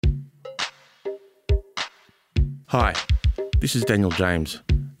Hi, this is Daniel James,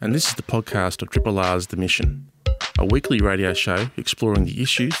 and this is the podcast of Triple R's The Mission, a weekly radio show exploring the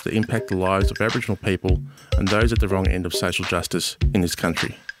issues that impact the lives of Aboriginal people and those at the wrong end of social justice in this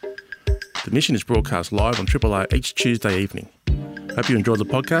country. The Mission is broadcast live on Triple R each Tuesday evening. Hope you enjoy the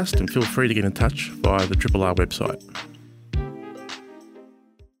podcast and feel free to get in touch via the Triple R website.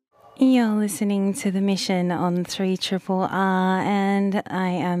 You're listening to The Mission on 3RRR, and I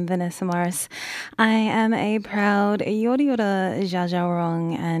am Vanessa Morris. I am a proud Yorta Yorta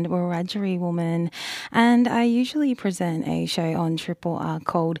Dja and Wiradjuri woman, and I usually present a show on Triple R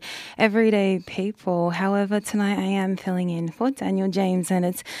called Everyday People. However, tonight I am filling in for Daniel James, and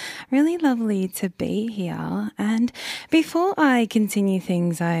it's really lovely to be here. And before I continue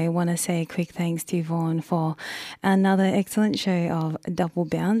things, I want to say a quick thanks to Vaughan for another excellent show of Double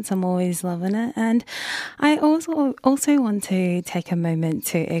Bounce. I'm always loving it, and I also want to take a moment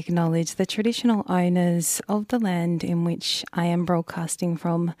to acknowledge the traditional owners of the land in which I am broadcasting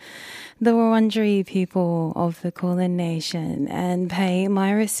from, the Wurundjeri people of the Kulin Nation, and pay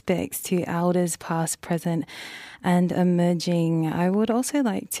my respects to elders past, present and emerging. I would also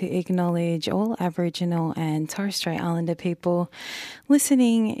like to acknowledge all Aboriginal and Torres Strait Islander people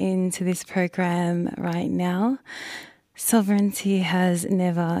listening into this program right now. Sovereignty has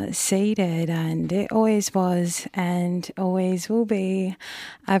never ceded, and it always was and always will be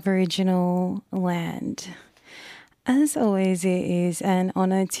Aboriginal land. As always, it is an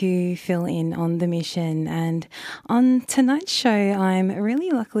honour to fill in on The Mission, and on tonight's show I'm really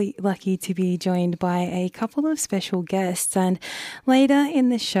lucky to be joined by a couple of special guests, and later in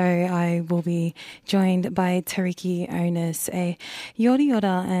the show I will be joined by Tiriki Onus, a Yorta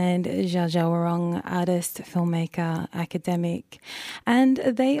Yorta and Dja artist, filmmaker, academic, and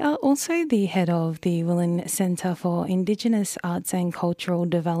they are also the head of the Willan Centre for Indigenous Arts and Cultural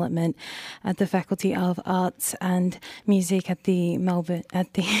Development at the Faculty of Arts and Music at the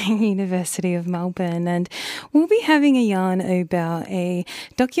University of Melbourne, and we'll be having a yarn about a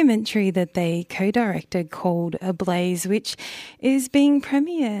documentary that they co-directed called Ablaze, which is being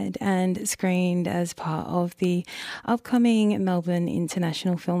premiered and screened as part of the upcoming Melbourne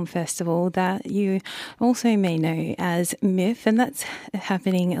International Film Festival that you also may know as MIF, and that's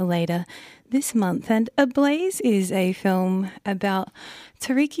happening later this month. And Ablaze is a film about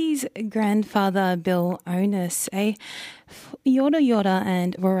Tiriki's grandfather, Bill Onus, a Yorta Yorta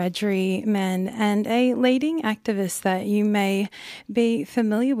and Wiradjuri man and a leading activist that you may be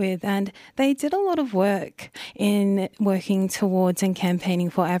familiar with. And they did a lot of work in working towards and campaigning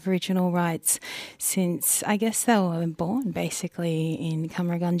for Aboriginal rights since, I guess, they were born basically in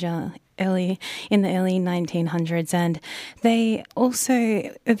Kamargunja in the early 1900s, and they also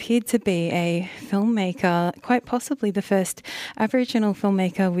appeared to be a filmmaker, quite possibly the first Aboriginal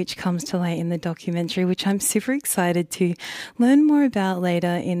filmmaker, which comes to light in the documentary, which I'm super excited to learn more about later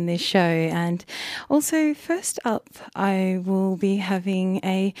in this show. And also, first up, I will be having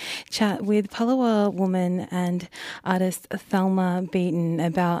a chat with Palawa woman and artist Thelma Beeton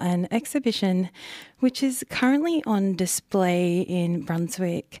about an exhibition which is currently on display in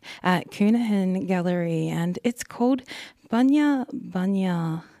Brunswick at Coonahan Gallery, and it's called Banya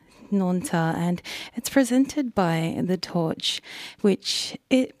Banya Nonta, and it's presented by The Torch, which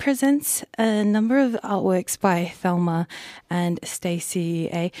it presents a number of artworks by Thelma and Stacey,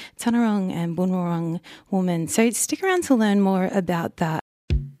 a Tanarong and Bunurong woman. So stick around to learn more about that.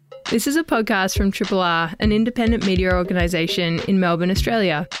 This is a podcast from Triple R, an independent media organisation in Melbourne,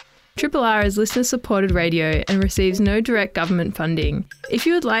 Australia. Triple R is listener-supported radio and receives no direct government funding. If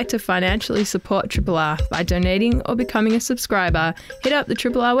you would like to financially support Triple R by donating or becoming a subscriber, hit up the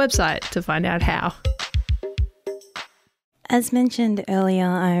Triple R website to find out how. As mentioned earlier,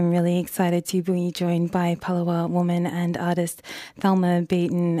 I'm really excited to be joined by Palawa woman and artist Thelma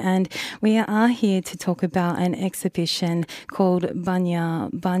Beeton, and we are here to talk about an exhibition called Banya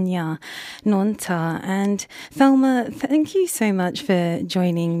Banya Nonta. And Thelma, thank you so much for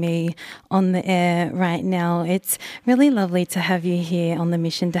joining me on the air right now. It's really lovely to have you here on The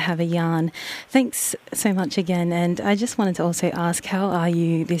Mission to have a yarn. Thanks so much again, and I just wanted to also ask, how are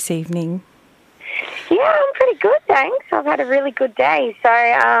you this evening? Yeah, I'm pretty good, thanks. I've had a really good day. So,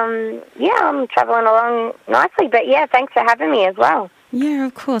 I'm travelling along nicely. But, yeah, thanks for having me as well. Yeah,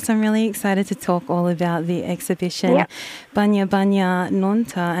 of course. I'm really excited to talk all about the exhibition, Banya Banya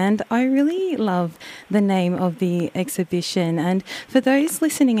Nonta, and I really love the name of the exhibition. And for those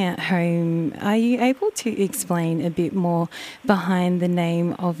listening at home, are you able to explain a bit more behind the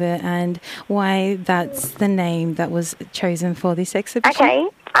name of it and why that's the name that was chosen for this exhibition? Okay.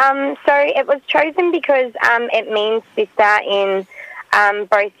 So it was chosen because it means sister in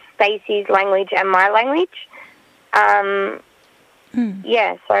both Stacey's language and my language. Yeah,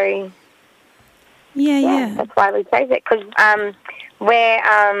 so... Yeah. That's why we chose it, because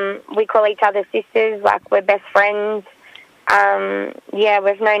we call each other sisters, like we're best friends.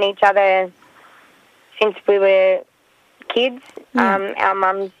 We've known each other since we were kids. Our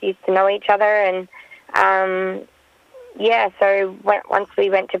mums used to know each other, and so once we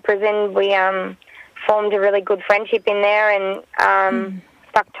went to prison, we formed a really good friendship in there, and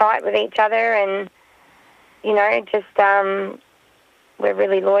stuck tight with each other, and we're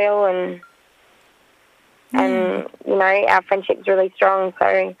really loyal, and our friendship's really strong.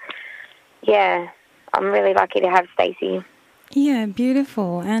 So I'm really lucky to have Stacey. Yeah,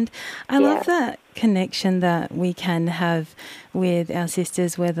 beautiful. And I love that connection that we can have with our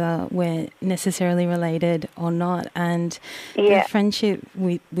sisters, whether we're necessarily related or not. And the friendship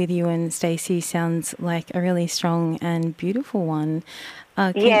with you and Stacey sounds like a really strong and beautiful one.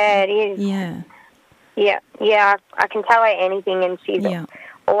 It is. Yeah. I can tell her anything, and she's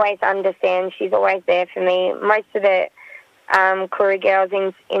always understands. She's always there for me. Most of the Koori girls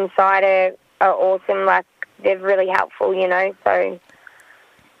inside are awesome. Like, they're really helpful, so...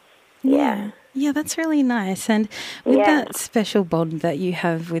 Yeah, that's really nice. And with that special bond that you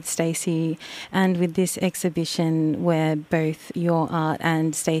have with Stacey, and with this exhibition where both your art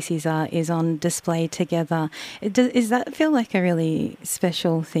and Stacey's art is on display together, does that feel like a really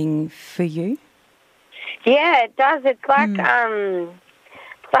special thing for you? Yeah, it does. It's like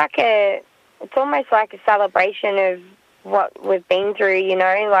it's almost like a celebration of what we've been through,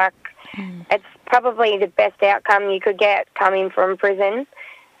 It's probably the best outcome you could get coming from prison.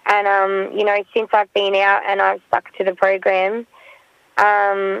 And, since I've been out and I've stuck to the program,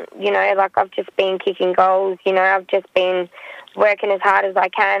 I've just been kicking goals, I've just been working as hard as I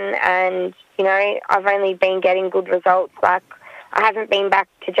can, and, I've only been getting good results. Like, I haven't been back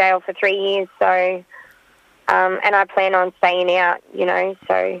to jail for 3 years, so, and I plan on staying out,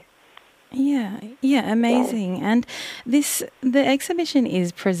 so... Yeah, amazing. Yeah. And the exhibition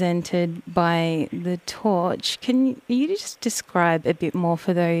is presented by The Torch. Can you just describe a bit more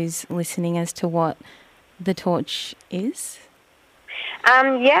for those listening as to what The Torch is?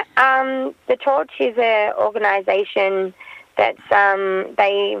 The Torch is an organisation that's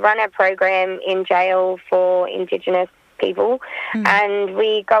they run a program in jail for Indigenous people, and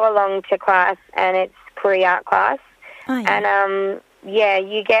we go along to class, and it's Koori art class, and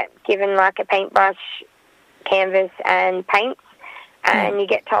you get given like a paintbrush, canvas and paints, and you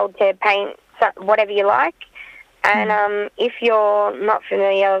get told to paint whatever you like. And if you're not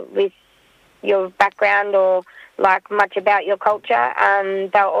familiar with your background or like much about your culture,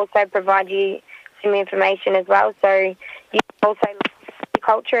 they'll also provide you some information as well. So you can also look at your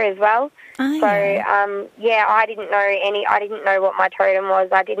culture as well. I didn't know what my totem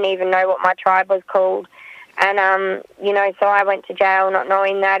was. I didn't even know what my tribe was called. And, so I went to jail not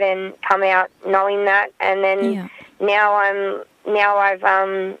knowing that, and come out knowing that. And then now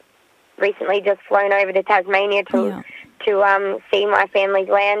I've recently just flown over to Tasmania to see my family's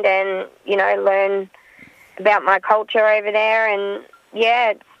land and, learn about my culture over there. And,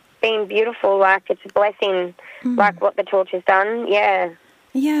 it's been beautiful. Like, it's a blessing, like what The Torch has done. Yeah,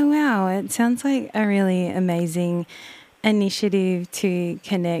 wow. It sounds like a really amazing initiative to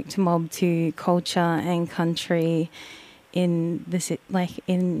connect mob to culture and country in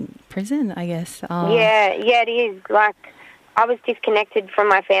in prison, I guess. It is. Like, I was disconnected from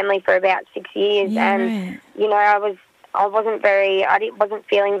my family for about 6 years, and I wasn't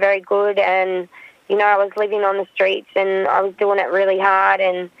feeling very good, and I was living on the streets, and I was doing it really hard,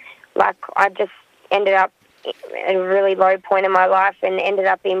 and like I just ended up at a really low point in my life and ended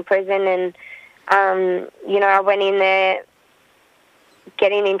up in prison. And I went in there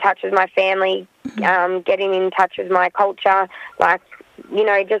getting in touch with my family, getting in touch with my culture, like,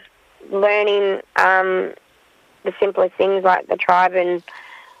 just learning the simplest things like the tribe and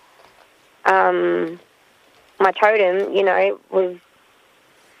my totem, was,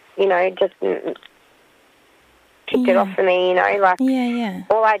 just kicked it off for me, like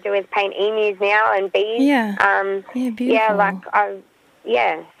all I do is paint emus now and bees. Beautiful.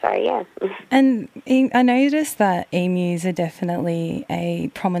 And I noticed that emus are definitely a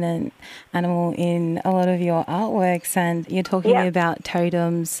prominent animal in a lot of your artworks, and you're talking about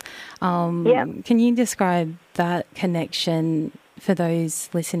totems. Can you describe that connection for those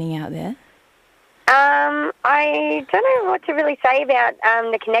listening out there? I don't know what to really say about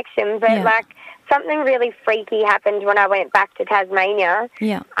the connection, but like something really freaky happened when I went back to Tasmania.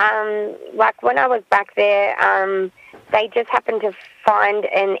 Like when I was back there, they just happened to find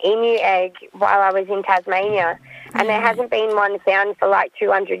an emu egg while I was in Tasmania, And there hasn't been one found for like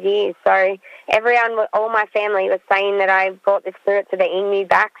 200 years. So all my family was saying that I brought the spirits of the emu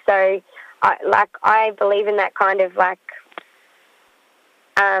back. So I believe in that kind of like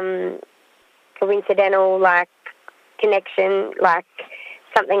coincidental like connection, like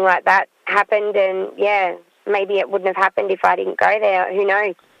something like that happened, and maybe it wouldn't have happened if I didn't go there. Who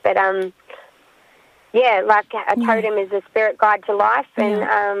knows? But like a totem is a spirit guide to life,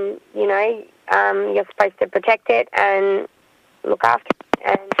 and you're supposed to protect it and look after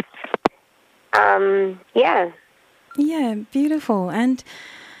it, and Yeah, beautiful. And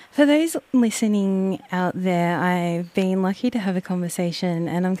for those listening out there, I've been lucky to have a conversation,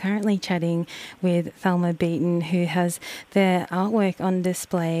 and I'm currently chatting with Thelma Beeton, who has their artwork on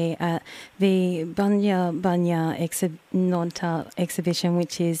display at the Banya Nonta exhibition,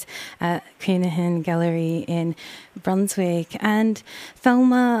 which is at Cunahan Gallery in Brunswick. And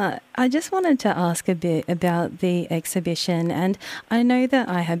Thelma, I just wanted to ask a bit about the exhibition, and I know that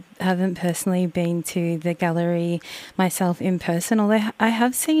I haven't personally been to the gallery myself in person, although I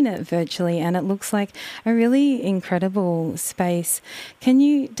have seen it virtually, and it looks like a really incredible space. Can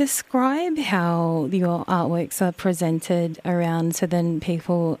you describe how your artworks are presented around so then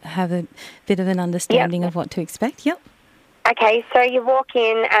people have a bit of an understanding of what to expect? Yep. Okay, so you walk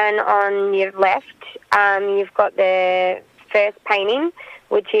in, and on your left, you've got the first painting,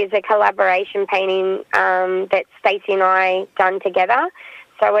 which is a collaboration painting that Stacey and I done together.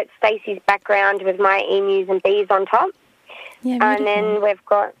 So it's Stacey's background with my emus and bees on top. Yeah, and then we've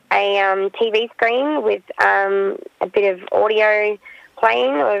got a TV screen with a bit of audio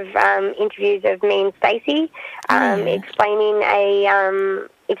playing of interviews of me and Stacey, explaining a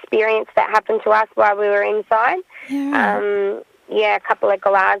experience that happened to us while we were inside. A couple of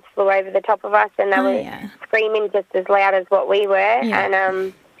gallards flew over the top of us, and they were screaming just as loud as what we were.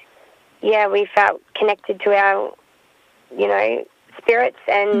 And we felt connected to our, spirits,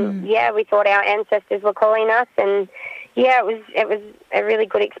 and we thought our ancestors were calling us, and it was a really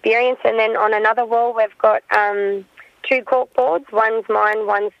good experience. And then on another wall, we've got 2 cork boards. One's mine,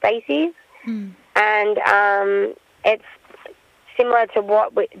 one's Stacey's, and it's similar to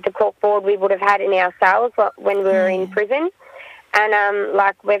the cork board we would have had in our cells when we were in prison. And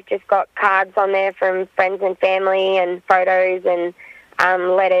we've just got cards on there from friends and family, and photos, and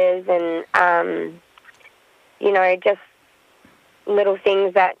letters, and just little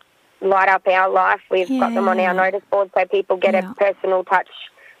things that light up our life. We've got them on our notice board so people get a personal touch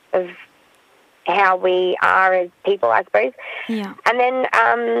of how we are as people, I suppose. And then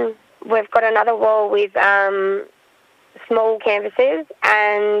we've got another wall with small canvases,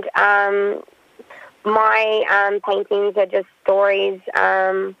 and my paintings are just stories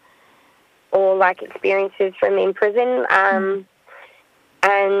or like experiences from in prison, and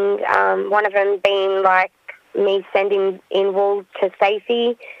one of them being like me sending in wool to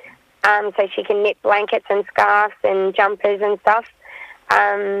Stacey so she can knit blankets and scarves and jumpers and stuff.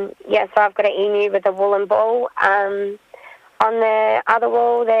 So I've got an emu with a woolen ball. On the other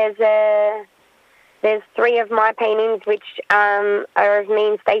wall, there's 3 of my paintings which are of me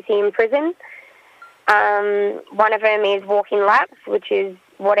and Stacey in prison. One of them is walking laps, which is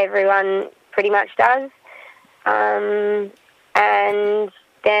what everyone pretty much does. And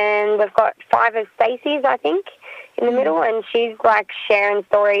then we've got 5 of Stacey's, I think, in the middle, and she's like sharing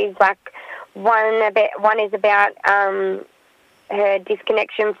stories. Like one is about her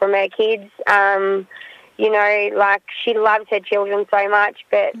disconnection from her kids. Like she loves her children so much,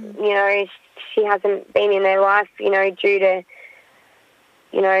 but she hasn't been in their life, due to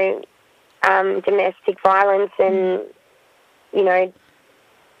domestic violence, and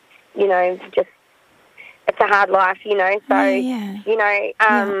just it's a hard life, so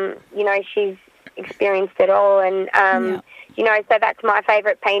she's experienced it all, and so that's my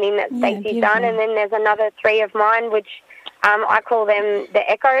favourite painting that Stacey's done. And then there's another 3 of mine which I call them the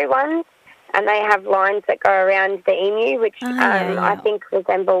echo ones, and they have lines that go around the emu, which I think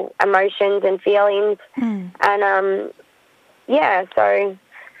resemble emotions and feelings. And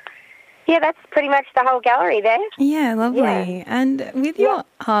that's pretty much the whole gallery there. Yeah, lovely. And with your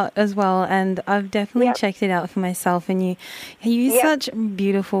art as well, and I've definitely checked it out for myself, and you use such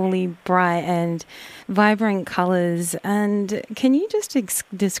beautifully bright and vibrant colours. And can you just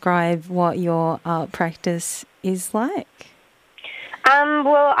describe what your art practice is like?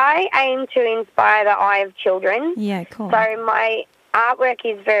 Well, I aim to inspire the eye of children. Yeah, cool. So my artwork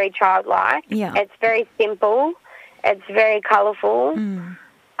is very childlike. Yeah. It's very simple. It's very colourful.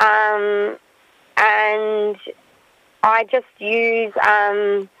 And I just use,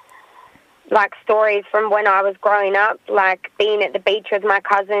 like stories from when I was growing up, like being at the beach with my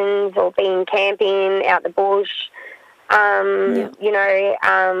cousins or being camping out the bush. You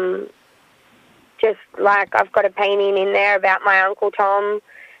know, just like I've got a painting in there about my Uncle Tom,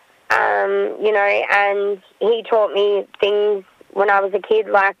 you know, and he taught me things when I was a kid,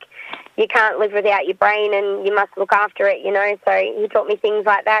 like you can't live without your brain and you must look after it, you know. So he taught me things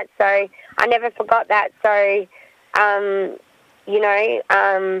like that. So I never forgot that. So, you know,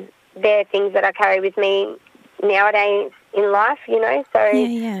 they're things that I carry with me nowadays in life, you know. So,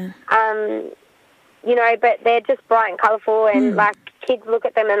 you know, but they're just bright and colourful and, like, kids look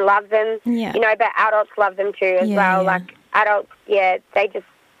at them and love them, you know, but adults love them too as well. Like, adults, they just,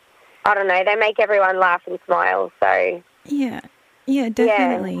 I don't know, they make everyone laugh and smile, so... Yeah,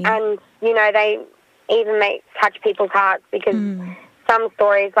 definitely. Yeah, and, you know, they even touch people's hearts because some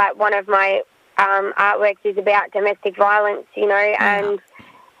stories, like one of my artworks is about domestic violence, you know, and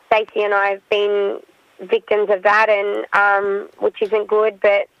Stacey and I have been victims of that, and which isn't good,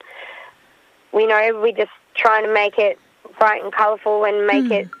 but, you know, we're just trying to make it bright and colourful and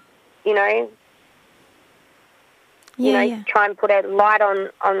make it, you know, try and put a light on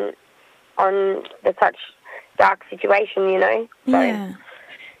the such dark situation, you know. So,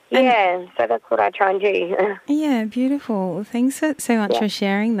 so that's what I try and do. Yeah, beautiful. Thanks so much for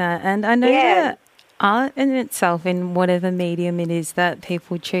sharing that. And I know that art in itself, in whatever medium it is that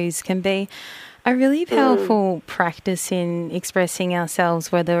people choose, can be a really powerful practice in expressing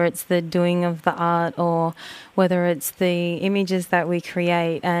ourselves, whether it's the doing of the art or whether it's the images that we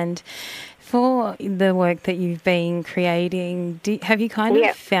create. And for the work that you've been creating, have you kind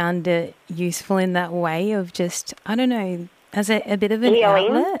of found it useful in that way of just, I don't know, as a bit of an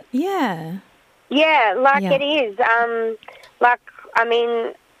outlet? Yeah. Yeah, like it is. Like, I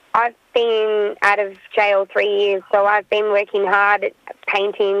mean, I've been out of jail 3 years, so I've been working hard at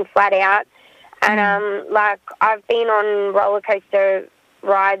painting flat out. And, like, I've been on roller coaster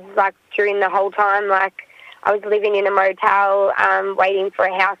rides, like, during the whole time. Like, I was living in a motel, waiting for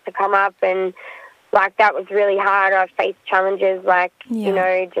a house to come up, and, like, that was really hard. I faced challenges, like, you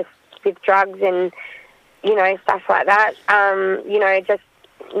know, just with drugs and, you know, stuff like that. You know, just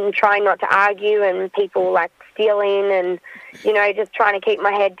trying not to argue and people, like, stealing and, you know, just trying to keep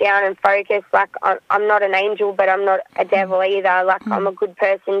my head down and focus. Like, I'm not an angel, but I'm not a devil either. Like, I'm a good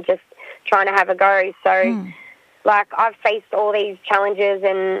person just trying to have a go. So, like, I've faced all these challenges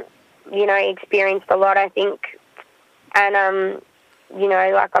and, you know, experienced a lot, I think. And, you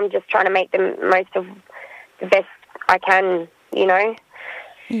know, like, I'm just trying to make the most of the best I can, you know.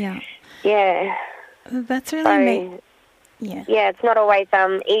 Yeah. Yeah. That's really Yeah, it's not always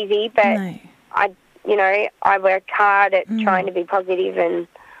easy, but I work hard at trying to be positive and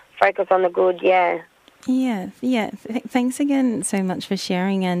focus on the good, Thanks again so much for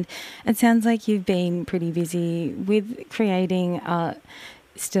sharing. And it sounds like you've been pretty busy with creating art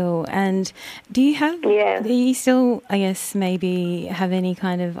still. And do you still, I guess, maybe have any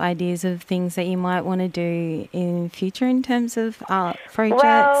kind of ideas of things that you might want to do in future in terms of art projects?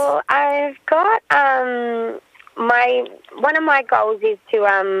 Well, I've got one of my goals is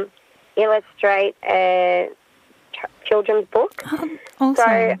to illustrate a children's book. Awesome.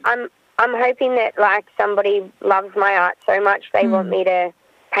 So I'm hoping that, like, somebody loves my art so much they want me to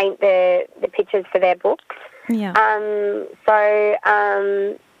paint the pictures for their books. Yeah. And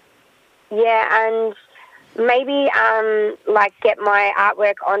maybe like get my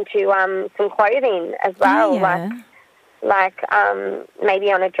artwork onto some clothing as well, like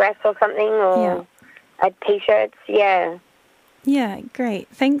maybe on a dress or something, or a t-shirts. Yeah, great.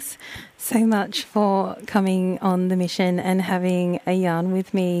 Thanks so much for coming on the mission and having a yarn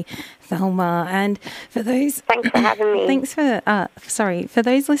with me, Thelma. And for those... Thanks for having me. For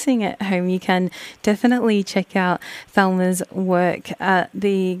those listening at home, you can definitely check out Thelma's work at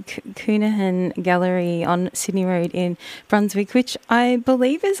the Coonahan Gallery on Sydney Road in Brunswick, which I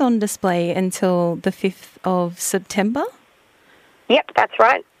believe is on display until the 5th of September. Yep, that's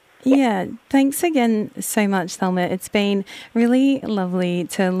right. Yeah, thanks again so much, Thelma. It's been really lovely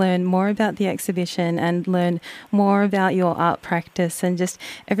to learn more about the exhibition and learn more about your art practice and just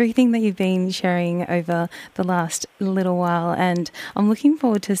everything that you've been sharing over the last little while. And I'm looking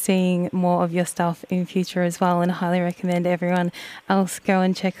forward to seeing more of your stuff in future as well, and highly recommend everyone else go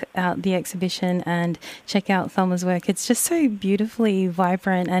and check out the exhibition and check out Thelma's work. It's just so beautifully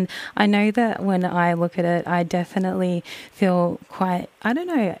vibrant, and I know that when I look at it, I definitely feel quite, I don't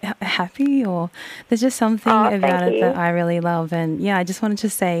know, happy, or there's just something about it that I really love. And I just wanted to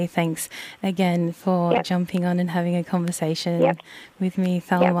say thanks again for jumping on and having a conversation with me,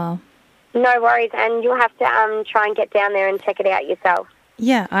 Thelma. No worries, and you'll have to try and get down there and check it out yourself.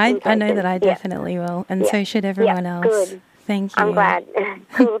 Yeah, I know that I definitely will, and so should everyone else. Good. Thank you. I'm glad.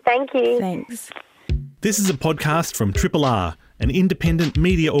 Cool, thank you. Thanks. This is a podcast from Triple R, an independent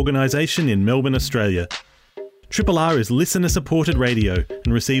media organisation in Melbourne, Australia. Triple R is listener-supported radio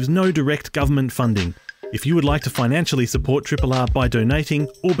and receives no direct government funding. If you would like to financially support Triple R by donating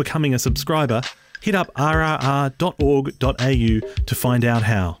or becoming a subscriber, hit up rrr.org.au to find out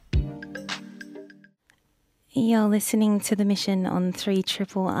how. You're listening to The Mission on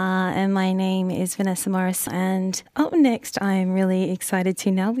 3RRR, and my name is Vanessa Morris, and up next I'm really excited to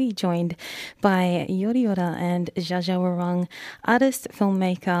now be joined by Yori Yora and Jaja Warong, artist,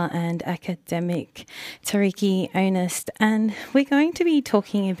 filmmaker and academic Tiriki, Onus, and we're going to be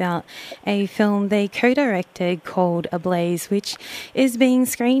talking about a film they co-directed called Ablaze, which is being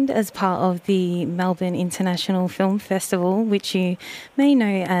screened as part of the Melbourne International Film Festival, which you may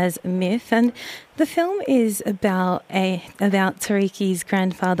know as MIFF, and the film is about Tiriki's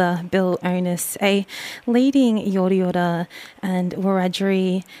grandfather, Bill Onus, a leading Yoriora and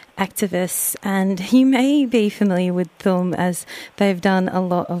Wiradjuri activist, and you may be familiar with them as they've done a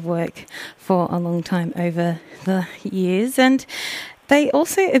lot of work for a long time over the years, and they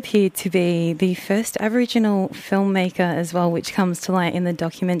also appear to be the first Aboriginal filmmaker as well, which comes to light in the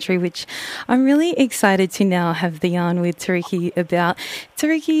documentary, which I'm really excited to now have the yarn with Tiriki about.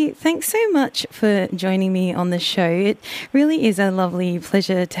 Tiriki, thanks so much for joining me on the show. It really is a lovely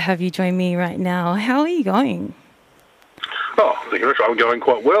pleasure to have you join me right now. How are you going? Oh, I'm going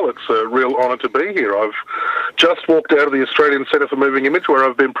quite well. It's a real honour to be here. I've just walked out of the Australian Centre for Moving Image, where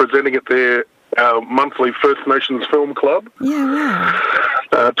I've been presenting at their monthly First Nations Film Club. Yeah,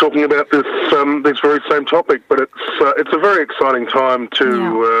 wow. Talking about this very same topic, but it's a very exciting time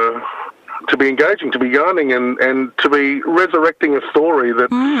to be engaging, to be yarning, and to be resurrecting a story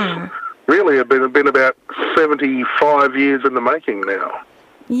that really have been about 75 years in the making now.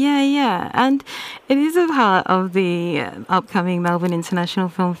 Yeah, and it is a part of the upcoming Melbourne International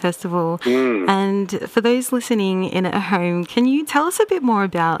Film Festival. And for those listening in at home, can you tell us a bit more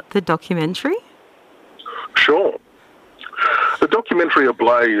about the documentary? Sure. The documentary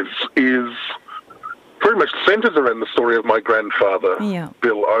Ablaze is pretty much centres around the story of my grandfather,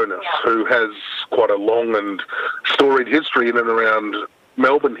 Bill Onus, who has quite a long and storied history in and around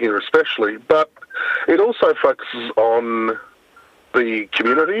Melbourne here especially, but it also focuses on the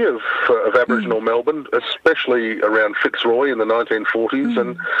community of Aboriginal Melbourne, especially around Fitzroy in the 1940s,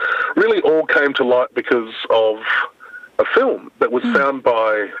 and really all came to light because of a film that was found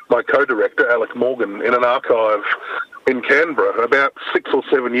by my co-director, Alec Morgan, in an archive in Canberra about 6 or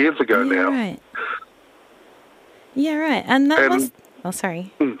 7 years ago now. Right. Yeah, right. And that was... Oh,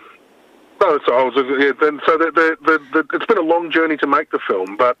 sorry. No, so it's been a long journey to make the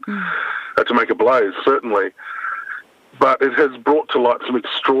film, but to make Ablaze, certainly. But it has brought to light some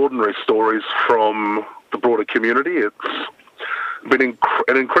extraordinary stories from the broader community. It's been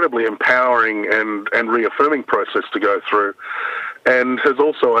an incredibly empowering and reaffirming process to go through, and has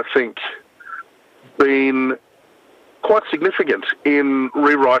also, I think, been quite significant in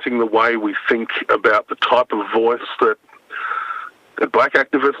rewriting the way we think about the type of voice that black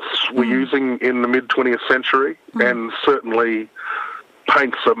activists were using in the mid-20th century, and certainly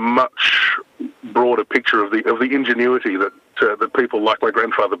paints a much broader picture of the ingenuity that people like my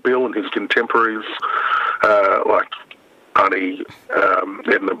grandfather Bill and his contemporaries, like Auntie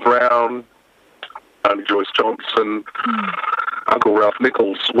Edna Brown, Auntie Joyce Johnson, Uncle Ralph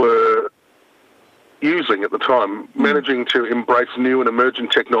Nichols were using at the time, managing to embrace new and emerging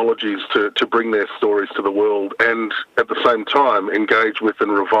technologies to bring their stories to the world, and at the same time engage with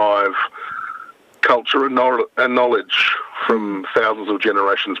and revive culture and knowledge from thousands of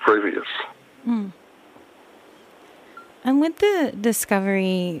generations previous. And with the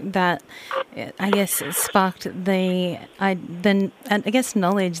discovery that, I guess, sparked the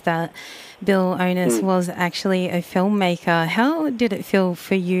knowledge that Bill Onus was actually a filmmaker, how did it feel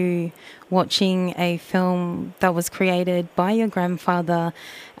for you watching a film that was created by your grandfather,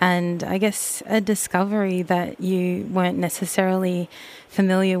 and I guess a discovery that you weren't necessarily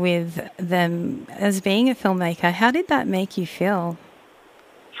familiar with them as being a filmmaker? How did that make you feel?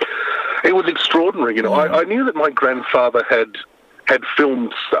 It was extraordinary. I knew that my grandfather had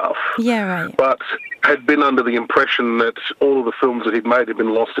filmed stuff. Yeah, right. But had been under the impression that all of the films that he'd made had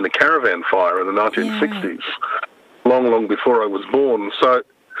been lost in a caravan fire in the 1960s, long before I was born. So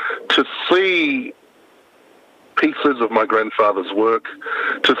to see pieces of my grandfather's work,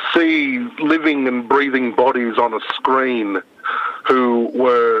 to see living and breathing bodies on a screen who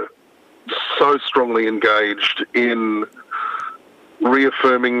were so strongly engaged in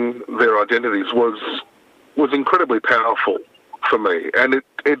reaffirming their identities was incredibly powerful for me, and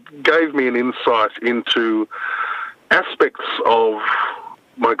it gave me an insight into aspects of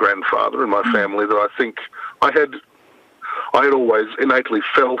my grandfather and my family that I think I had always innately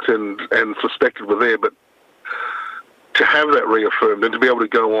felt and suspected were there, but to have that reaffirmed and to be able to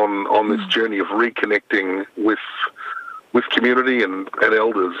go on this journey of reconnecting with community and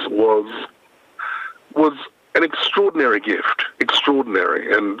elders was an extraordinary gift,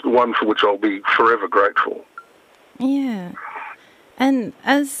 and one for which I'll be forever grateful. Yeah. And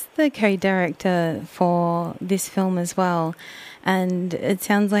as the co-director for this film as well, and it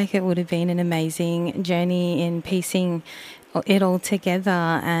sounds like it would have been an amazing journey in piecing it all together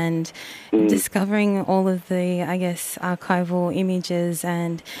and discovering all of the, I guess, archival images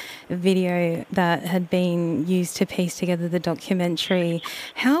and video that had been used to piece together the documentary.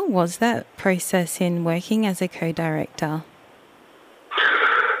 How was that process in working as a co-director?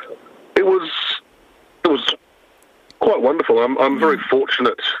 It was quite wonderful. I'm very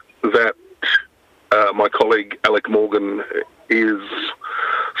fortunate that my colleague Alec Morgan is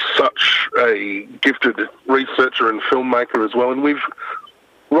such a gifted researcher and filmmaker as well. And we've,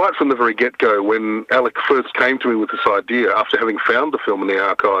 right from the very get-go, when Alec first came to me with this idea, after having found the film in the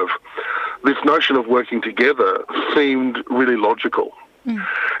archive, this notion of working together seemed really logical.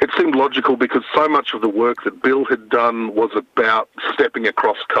 It seemed logical because so much of the work that Bill had done was about stepping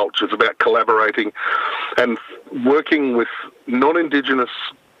across cultures, about collaborating and working with non-Indigenous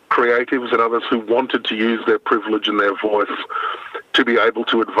creatives and others who wanted to use their privilege and their voice to be able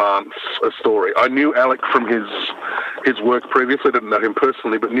to advance a story. I knew Alec from his work previously. I didn't know him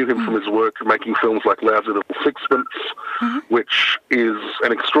personally, but knew him from his work making films like Lousy Little Sixpence, which is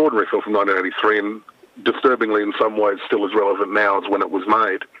an extraordinary film from 1983 and disturbingly in some ways still as relevant now as when it was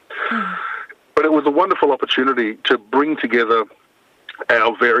made. But it was a wonderful opportunity to bring together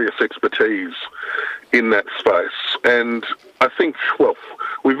our various expertise in that space. And I think, well,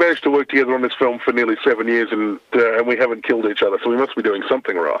 we've managed to work together on this film for nearly 7 years and we haven't killed each other, so we must be doing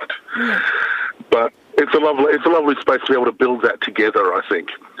something right. But it's a lovely space to be able to build that together, I think.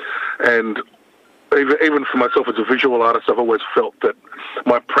 And even for myself as a visual artist, I've always felt that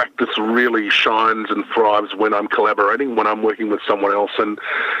my practice really shines and thrives when I'm collaborating, when I'm working with someone else. And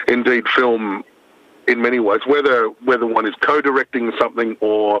indeed, film, in many ways, whether one is co-directing something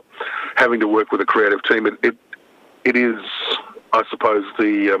or having to work with a creative team, it is, I suppose,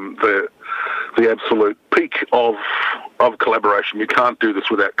 the absolute peak of collaboration. You can't do this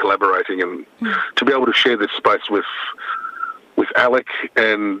without collaborating, and to be able to share this space with Alec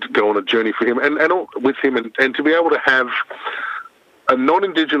and go on a journey for him and with him and to be able to have a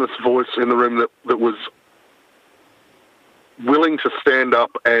non-Indigenous voice in the room that was willing to stand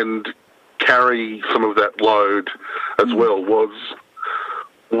up and carry some of that load as well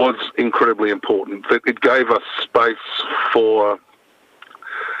was incredibly important. That it gave us space for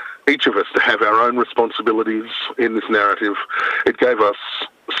each of us to have our own responsibilities in this narrative. It gave us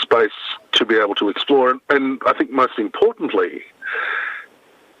space to be able to explore, and I think most importantly,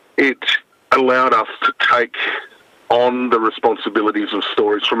 it allowed us to take on the responsibilities of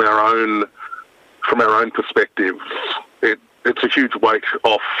stories from our own perspectives. It's a huge weight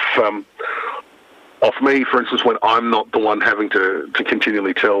off me, for instance, when I'm not the one having to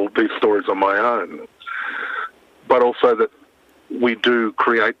continually tell these stories on my own, but also that we do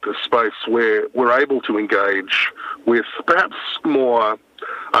create the space where we're able to engage with perhaps more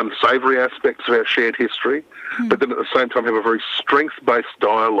unsavoury aspects of our shared history, but then at the same time have a very strength-based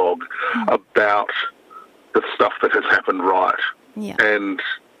dialogue about the stuff that has happened right, and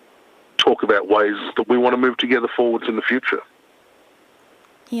talk about ways that we want to move together forwards in the future.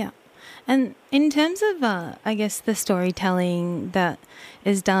 Yeah. And in terms of, I guess, the storytelling that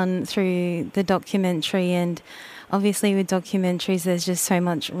is done through the documentary, and obviously with documentaries there's just so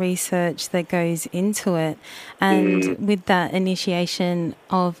much research that goes into it, and with that initiation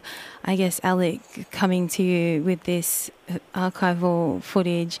of, I guess, Alec coming to you with this archival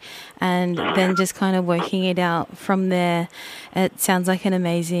footage and then just kind of working it out from there, it sounds like an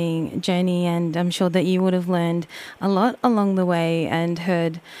amazing journey, and I'm sure that you would have learned a lot along the way and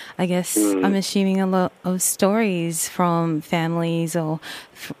heard, I guess, I'm assuming, a lot of stories from families or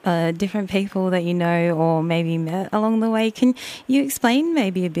different people that you know or maybe met along the way. Can you explain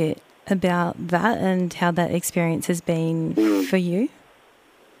maybe a bit about that and how that experience has been for you?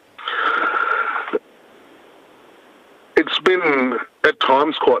 It's been at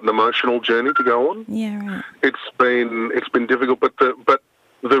times quite an emotional journey to go on. Yeah, right. It's been difficult, but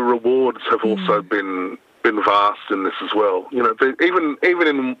the rewards have also been vast in this as well. You know,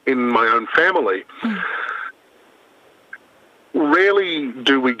 even in my own family, rarely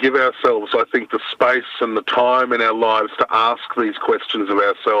do we give ourselves, I think, the space and the time in our lives to ask these questions of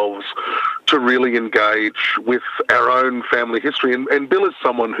ourselves, to really engage with our own family history. And Bill is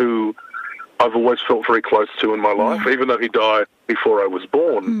someone who I've always felt very close to in my life, even though he died before I was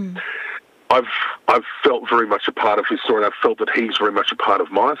born. I've felt very much a part of his story, and I've felt that he's very much a part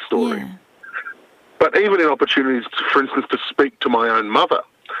of my story. Yeah. But even in opportunities, for instance, to speak to my own mother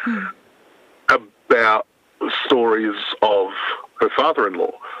about stories of her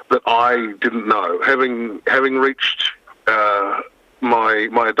father-in-law that I didn't know, having reached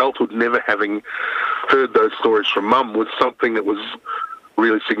my adulthood, never having heard those stories from Mum, was something that was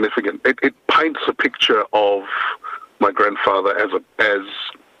really significant. It paints a picture of my grandfather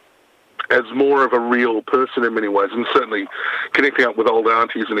as more of a real person in many ways, and certainly connecting up with old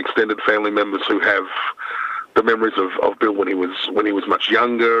aunties and extended family members who have the memories of Bill when he was much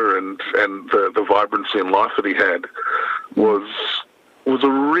younger, and the vibrancy in life that he had was a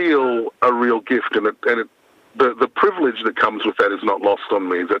real gift, and the privilege that comes with that is not lost on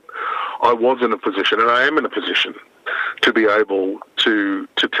me, that I was in a position, and I am in a position, to be able to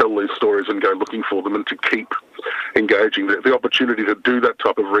tell these stories and go looking for them and to keep engaging. The opportunity to do that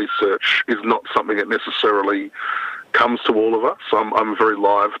type of research is not something that necessarily comes to all of us. I'm very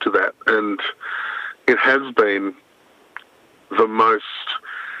live to that, and it has been the most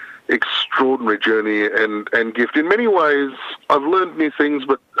extraordinary journey and gift. In many ways, I've learned new things,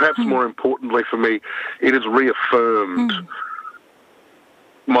 but perhaps more importantly for me, it has reaffirmed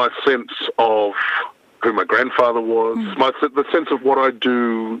my sense of who my grandfather was, the sense of what I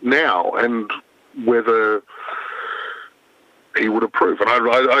do now, and whether he would approve. And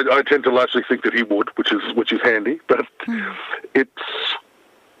I tend to largely think that he would, which is handy. But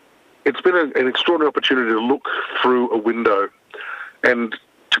it's been an extraordinary opportunity to look through a window and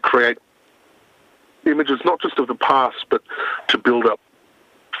to create images, not just of the past, but to build up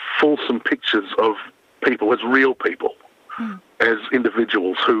fulsome pictures of people as real people, as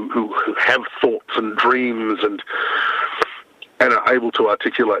individuals who have thoughts and dreams and are able to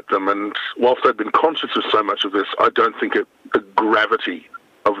articulate them. And whilst I've been conscious of so much of this, I don't think the gravity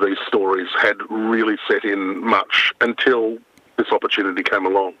of these stories had really set in much until this opportunity came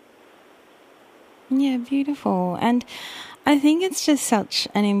along. Yeah, beautiful. And I think it's just such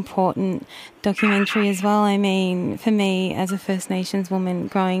an important documentary as well. I mean, for me, as a First Nations woman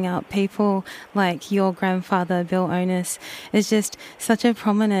growing up, people like your grandfather, Bill Onus, is just such a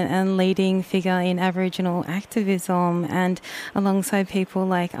prominent and leading figure in Aboriginal activism, and alongside people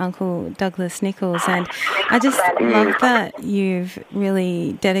like Uncle Douglas Nichols. And I just love that you've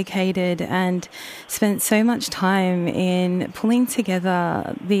really dedicated and spent so much time in pulling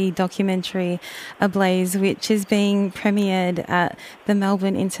together the documentary Ablaze, which is being premiered at the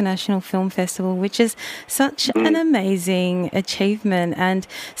Melbourne International Film Festival, which is such an amazing achievement and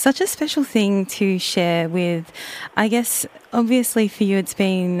such a special thing to share with, I guess, obviously for you it's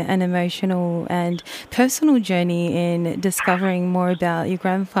been an emotional and personal journey in discovering more about your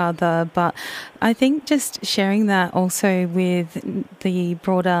grandfather, but I think just sharing that also with the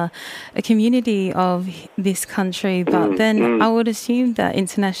broader community of this country, but then I would assume that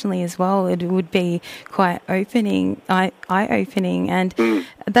internationally as well it would be quite eye-opening, and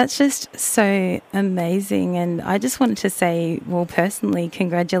that's just so amazing. And I just wanted to say, well, personally,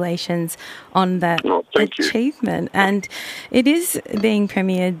 congratulations on that achievement. And it is being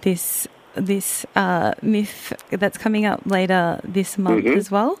premiered this MIF that's coming up later this month as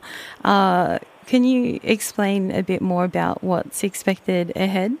well. Can you explain a bit more about what's expected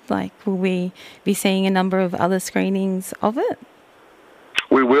ahead? Like, will we be seeing a number of other screenings of it?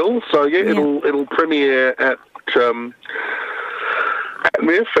 We will. So it'll premiere at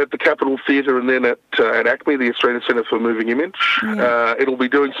MIF, at the Capitol Theatre, and then at ACME, the Australian Centre for Moving Image. It'll be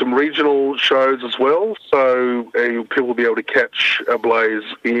doing some regional shows as well, so people will be able to catch Ablaze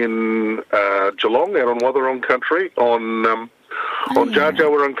in Geelong, out on Wathaurong country, on Jar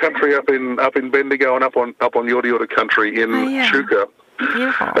Jarwarong country, up in Bendigo, and up on Yorta Yorta country in Chuka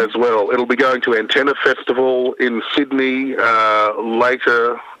as well. It'll be going to Antenna Festival in Sydney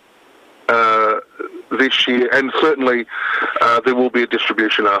later this year, and certainly there will be a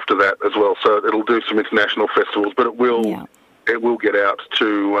distribution after that as well. So it'll do some international festivals, but it will get out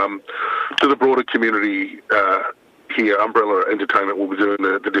to the broader community here. Umbrella Entertainment will be doing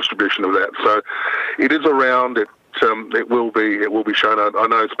the distribution of that. So it is around. It will be shown. I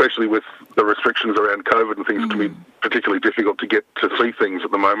know, especially with the restrictions around COVID and things, it can be particularly difficult to get to see things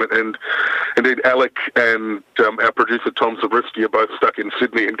at the moment. And indeed, Alec and our producer Tom Zabriskie are both stuck in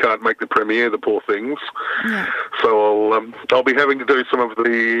Sydney and can't make the premiere. The poor things. So I'll be having to do some of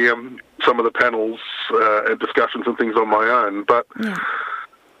the panels and discussions and things on my own. But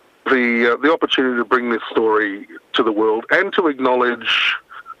the opportunity to bring this story to the world and to acknowledge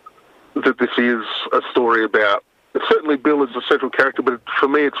that this is a story about, certainly Bill is a central character, but for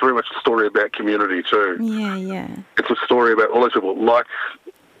me it's very much a story about community too. Yeah. It's a story about all those people, like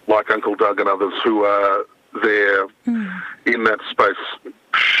Uncle Doug and others who are there in that space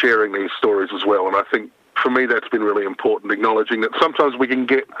sharing these stories as well. And I think for me that's been really important, acknowledging that sometimes we can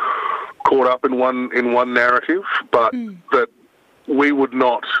get caught up in one narrative, but that we would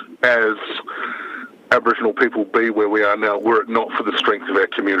not, as Aboriginal people, be where we are now were it not for the strength of our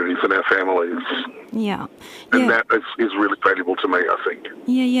communities and our families. Yeah. And that is really valuable to me, I think.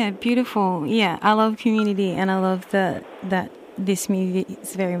 Yeah, beautiful. Yeah, I love community, and I love that this movie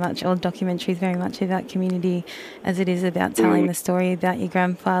is very much, or documentary is very much about community as it is about telling the story about your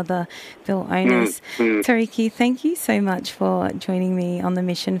grandfather, Bill Onus. Tiriki, thank you so much for joining me on the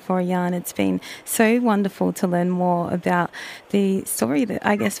mission for a yarn. It's been so wonderful to learn more about the story that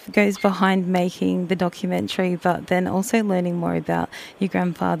I guess goes behind making the documentary, but then also learning more about your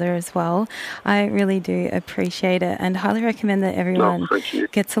grandfather as well. I really do appreciate it and highly recommend that everyone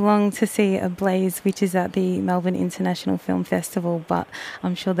gets along to see Ablaze, which is at the Melbourne International Film Festival, but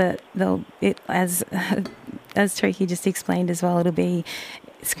I'm sure that as Tiriki just explained as well, it'll be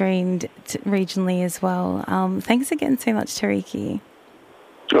screened regionally as well. Thanks again so much, Tiriki.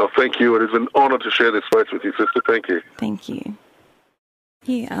 Oh, thank you. It is an honour to share this space with you, sister. Thank you. Thank you.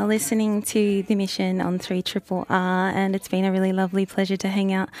 You are listening to The Mission on 3RRR, and it's been a really lovely pleasure to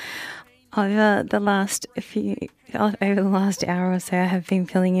hang out over the last hour or so. I have been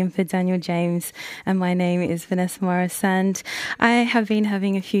filling in for Daniel James, and my name is Vanessa Morris, and I have been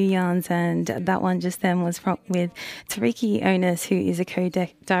having a few yarns, and that one just then was with Tiriki Onus, who is a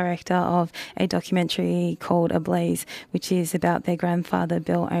co-director of a documentary called Ablaze, which is about their grandfather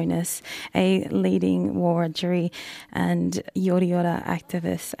Bill Onus, a leading Wiradjuri and Yorta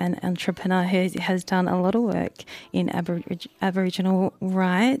activist and entrepreneur who has done a lot of work in Aboriginal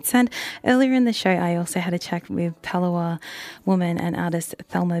rights. And earlier in the show I also had a chat with Palawa woman and artist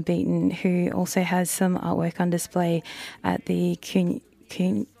Thelma Beeton, who also has some artwork on display at the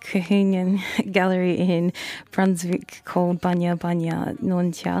Kahunian Gallery in Brunswick called Banya Banya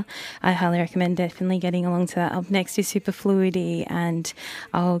Nontia. I highly recommend definitely getting along to that. Up next is Superfluidity, and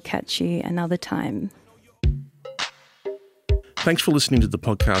I'll catch you another time. Thanks for listening to the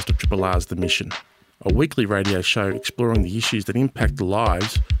podcast of Triple R's The Mission, a weekly radio show exploring the issues that impact the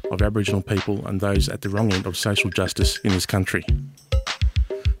lives of Aboriginal people and those at the wrong end of social justice in this country.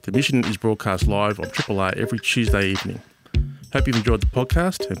 The Mission is broadcast live on Triple R every Tuesday evening. Hope you've enjoyed the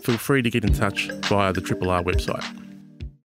podcast, and feel free to get in touch via the Triple R website.